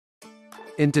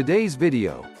In today's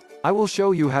video, I will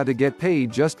show you how to get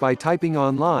paid just by typing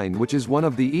online, which is one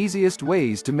of the easiest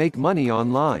ways to make money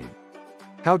online.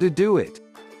 How to do it?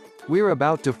 We're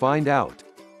about to find out.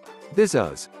 This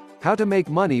is how to make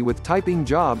money with typing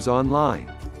jobs online.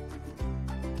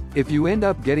 If you end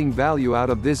up getting value out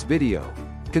of this video,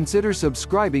 consider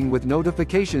subscribing with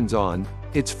notifications on.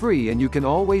 It's free and you can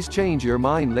always change your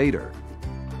mind later.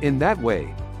 In that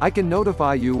way, I can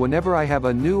notify you whenever I have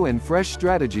a new and fresh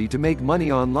strategy to make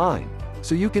money online,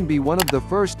 so you can be one of the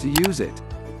first to use it.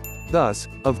 Thus,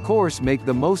 of course, make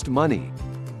the most money.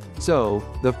 So,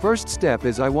 the first step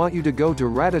is I want you to go to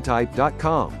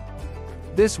ratatype.com.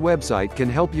 This website can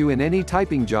help you in any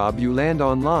typing job you land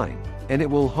online, and it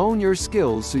will hone your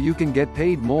skills so you can get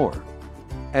paid more.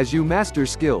 As you master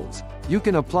skills, you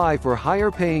can apply for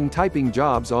higher paying typing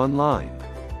jobs online.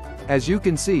 As you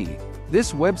can see,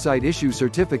 this website issues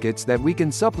certificates that we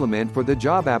can supplement for the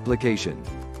job application.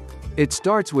 It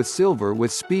starts with silver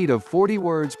with speed of 40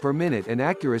 words per minute and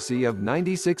accuracy of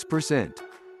 96%.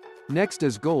 Next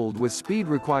is gold with speed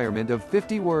requirement of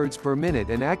 50 words per minute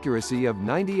and accuracy of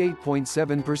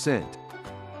 98.7%.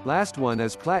 Last one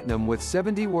is platinum with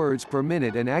 70 words per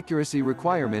minute and accuracy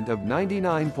requirement of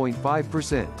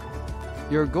 99.5%.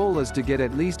 Your goal is to get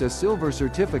at least a silver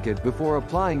certificate before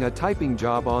applying a typing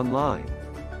job online.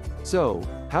 So,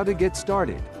 how to get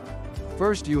started?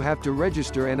 First, you have to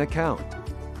register an account.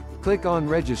 Click on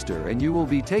register and you will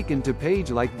be taken to a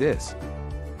page like this.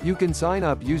 You can sign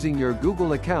up using your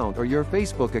Google account or your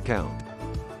Facebook account.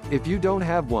 If you don't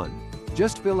have one,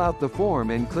 just fill out the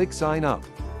form and click sign up.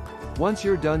 Once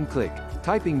you're done, click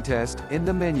typing test in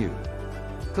the menu.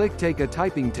 Click take a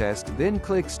typing test, then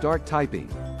click start typing.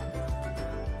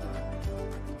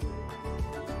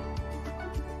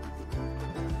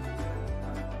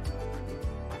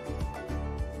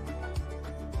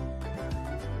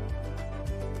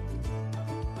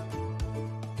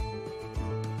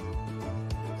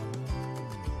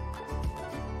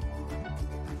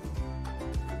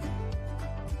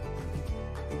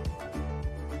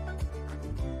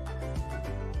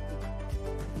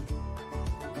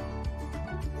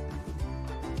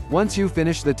 Once you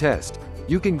finish the test,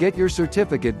 you can get your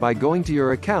certificate by going to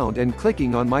your account and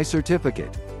clicking on My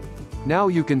Certificate. Now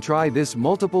you can try this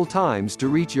multiple times to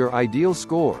reach your ideal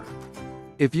score.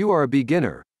 If you are a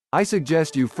beginner, I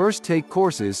suggest you first take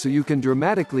courses so you can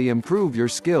dramatically improve your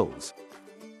skills.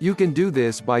 You can do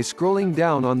this by scrolling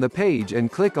down on the page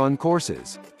and click on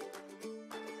courses.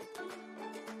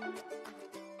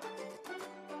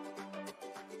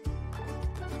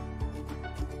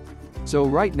 So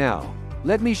right now,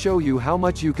 let me show you how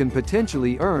much you can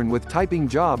potentially earn with typing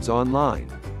jobs online.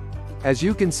 As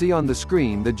you can see on the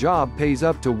screen, the job pays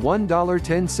up to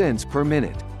 $1.10 per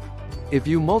minute. If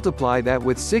you multiply that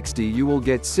with 60, you will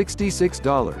get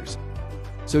 $66.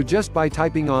 So just by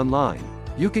typing online,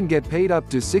 you can get paid up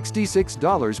to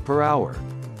 $66 per hour.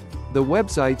 The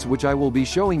websites which I will be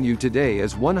showing you today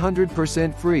is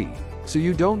 100% free, so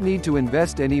you don't need to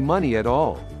invest any money at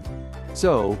all.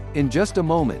 So, in just a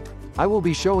moment, I will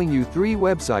be showing you 3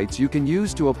 websites you can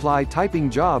use to apply typing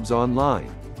jobs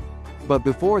online. But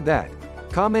before that,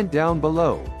 comment down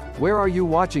below, where are you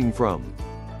watching from?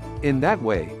 In that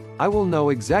way, I will know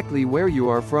exactly where you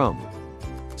are from.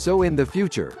 So in the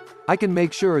future, I can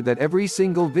make sure that every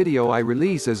single video I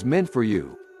release is meant for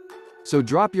you. So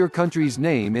drop your country's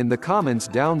name in the comments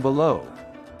down below.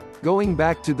 Going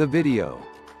back to the video.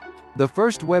 The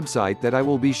first website that I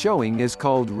will be showing is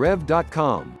called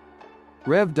rev.com.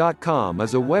 Rev.com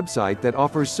is a website that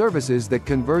offers services that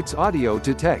converts audio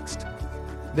to text.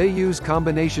 They use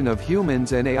combination of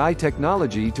humans and AI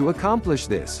technology to accomplish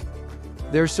this.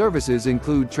 Their services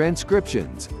include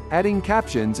transcriptions, adding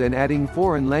captions and adding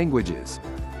foreign languages.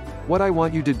 What I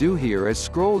want you to do here is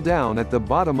scroll down at the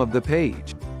bottom of the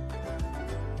page.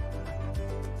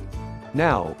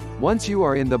 Now, once you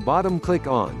are in the bottom, click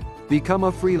on Become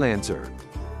a Freelancer.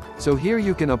 So here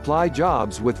you can apply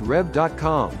jobs with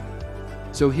rev.com.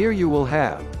 So here you will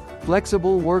have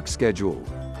flexible work schedule,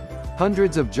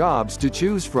 hundreds of jobs to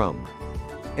choose from,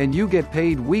 and you get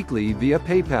paid weekly via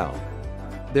PayPal.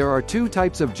 There are 2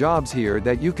 types of jobs here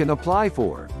that you can apply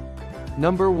for.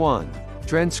 Number 1,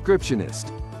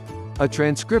 transcriptionist. A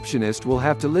transcriptionist will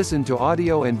have to listen to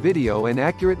audio and video and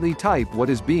accurately type what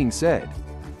is being said.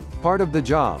 Part of the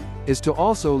job is to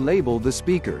also label the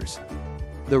speakers.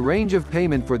 The range of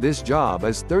payment for this job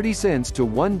is 30 cents to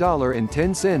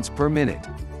 $1.10 per minute.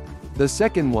 The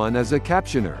second one is a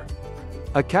captioner.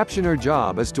 A captioner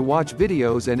job is to watch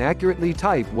videos and accurately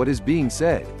type what is being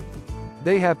said.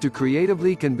 They have to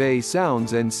creatively convey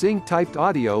sounds and sync typed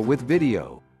audio with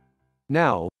video.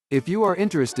 Now, If you are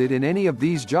interested in any of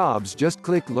these jobs, just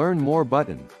click Learn More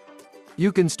button.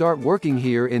 You can start working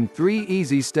here in 3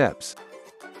 easy steps.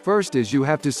 First is you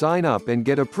have to sign up and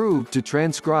get approved to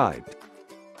transcribed.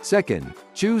 Second,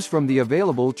 choose from the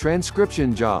available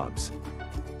transcription jobs.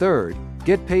 Third,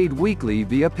 get paid weekly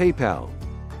via PayPal.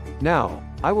 Now,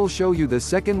 I will show you the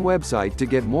second website to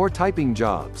get more typing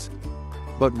jobs.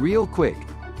 But real quick,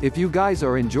 if you guys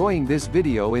are enjoying this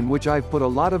video in which I've put a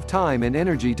lot of time and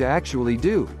energy to actually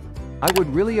do, I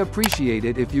would really appreciate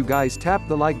it if you guys tap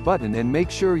the like button and make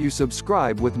sure you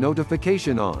subscribe with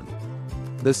notification on.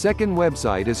 The second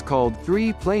website is called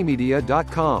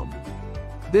 3playmedia.com.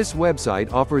 This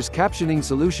website offers captioning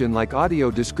solution like audio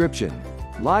description,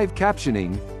 live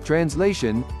captioning,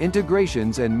 translation,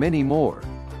 integrations and many more.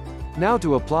 Now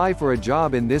to apply for a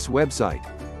job in this website,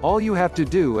 all you have to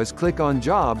do is click on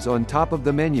Jobs on top of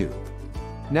the menu.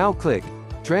 Now click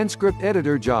Transcript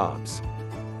Editor Jobs.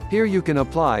 Here you can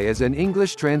apply as an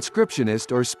English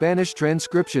transcriptionist or Spanish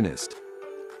transcriptionist.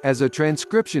 As a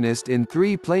transcriptionist in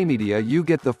 3playmedia, you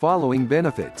get the following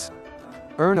benefits.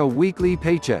 Earn a weekly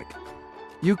paycheck.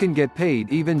 You can get paid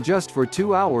even just for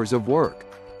 2 hours of work.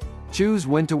 Choose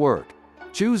when to work.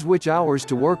 Choose which hours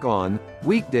to work on,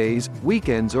 weekdays,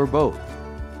 weekends or both.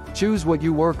 Choose what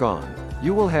you work on.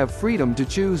 You will have freedom to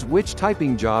choose which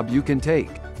typing job you can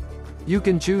take. You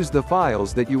can choose the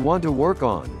files that you want to work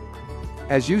on.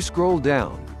 As you scroll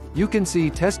down, you can see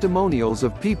testimonials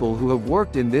of people who have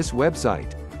worked in this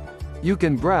website. You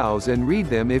can browse and read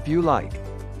them if you like.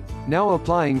 Now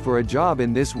applying for a job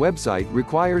in this website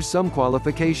requires some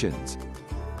qualifications.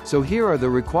 So here are the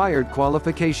required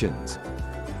qualifications.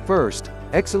 First,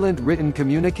 excellent written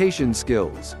communication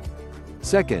skills.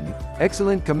 Second,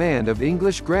 excellent command of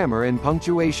English grammar and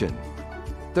punctuation.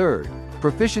 Third,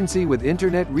 proficiency with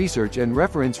internet research and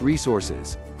reference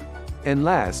resources. And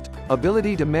last,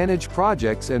 ability to manage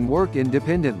projects and work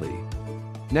independently.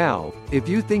 Now, if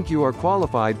you think you are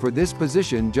qualified for this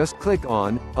position, just click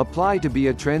on Apply to be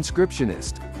a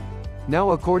transcriptionist.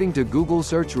 Now according to Google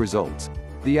search results,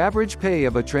 the average pay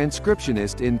of a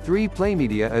transcriptionist in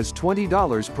 3playmedia is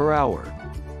 $20 per hour.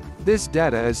 This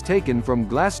data is taken from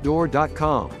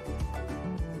Glassdoor.com.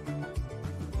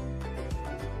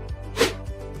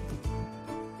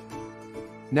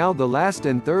 Now the last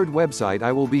and third website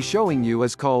I will be showing you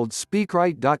is called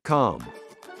speakwrite.com.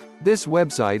 This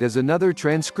website is another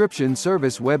transcription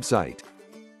service website.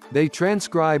 They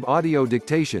transcribe audio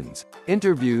dictations,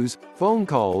 interviews, phone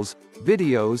calls,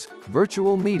 videos,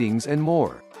 virtual meetings and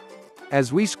more.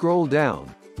 As we scroll down,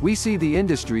 we see the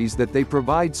industries that they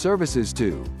provide services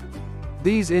to.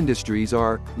 These industries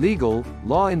are legal,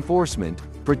 law enforcement,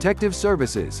 protective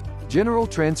services, general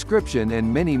transcription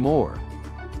and many more.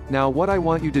 Now what I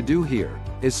want you to do here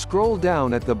is scroll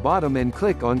down at the bottom and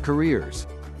click on Careers.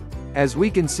 As we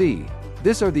can see,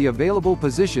 these are the available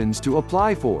positions to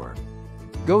apply for.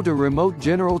 Go to Remote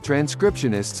General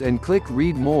Transcriptionists and click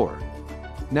Read More.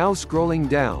 Now scrolling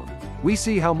down, we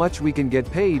see how much we can get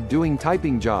paid doing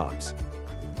typing jobs.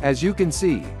 As you can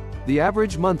see, the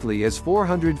average monthly is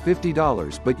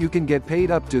 $450, but you can get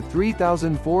paid up to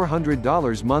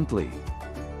 $3,400 monthly.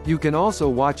 You can also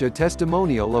watch a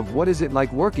testimonial of what is it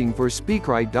like working for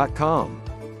speakwrite.com.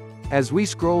 As we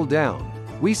scroll down,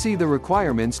 we see the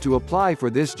requirements to apply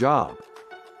for this job.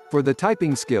 For the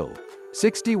typing skill,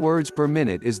 60 words per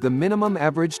minute is the minimum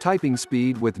average typing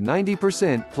speed with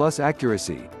 90% plus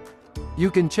accuracy. You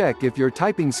can check if your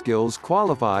typing skills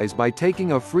qualifies by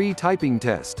taking a free typing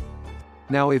test.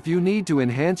 Now if you need to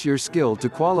enhance your skill to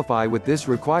qualify with this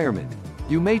requirement,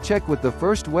 you may check with the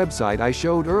first website I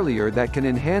showed earlier that can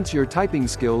enhance your typing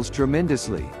skills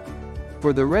tremendously.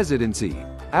 For the residency,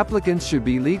 applicants should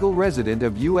be legal resident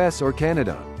of US or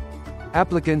Canada.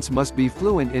 Applicants must be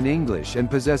fluent in English and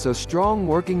possess a strong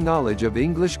working knowledge of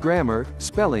English grammar,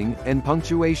 spelling, and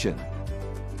punctuation.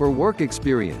 For work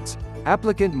experience,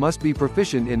 applicant must be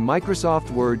proficient in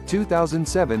Microsoft Word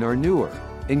 2007 or newer,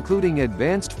 including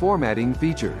advanced formatting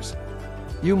features.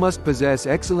 You must possess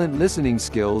excellent listening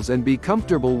skills and be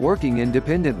comfortable working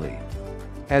independently.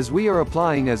 As we are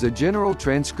applying as a general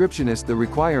transcriptionist, the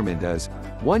requirement is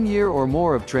 1 year or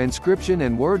more of transcription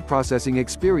and word processing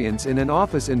experience in an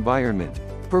office environment,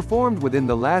 performed within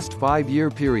the last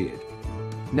 5-year period.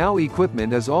 Now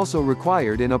equipment is also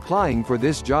required in applying for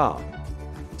this job.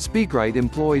 Speakwrite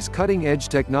employs cutting-edge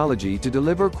technology to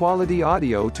deliver quality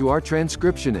audio to our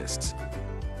transcriptionists.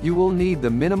 You will need the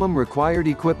minimum required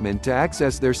equipment to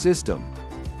access their system.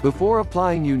 Before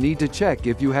applying, you need to check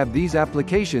if you have these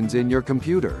applications in your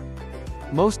computer.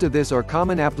 Most of these are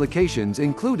common applications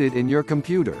included in your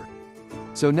computer.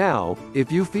 So now,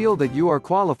 if you feel that you are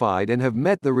qualified and have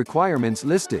met the requirements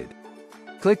listed,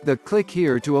 Click the "Click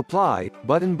here to apply"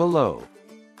 button below.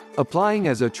 Applying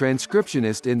as a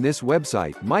transcriptionist in this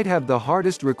website might have the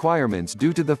hardest requirements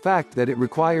due to the fact that it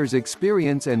requires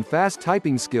experience and fast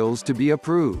typing skills to be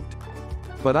approved.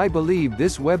 But I believe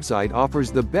this website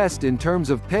offers the best in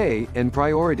terms of pay and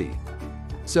priority.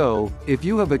 So, if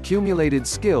you have accumulated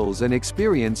skills and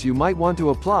experience, you might want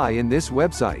to apply in this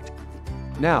website.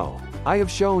 Now, I have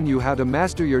shown you how to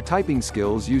master your typing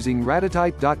skills using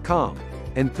ratatype.com,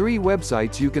 and 3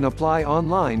 websites you can apply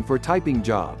online for typing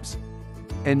jobs.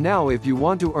 And now if you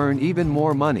want to earn even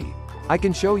more money, I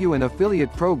can show you an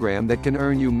affiliate program that can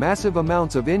earn you massive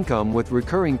amounts of income with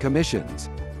recurring commissions.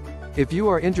 If you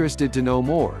are interested to know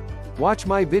more, watch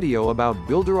my video about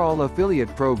Builderall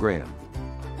affiliate program.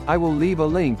 I will leave a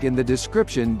link in the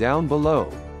description down below.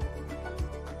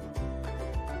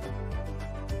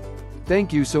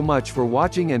 Thank you so much for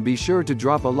watching, and be sure to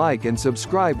drop a like and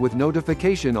subscribe with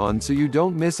notification on so you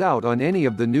don't miss out on any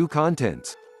of the new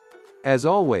contents. As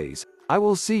always, I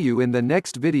will see you in the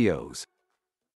next videos.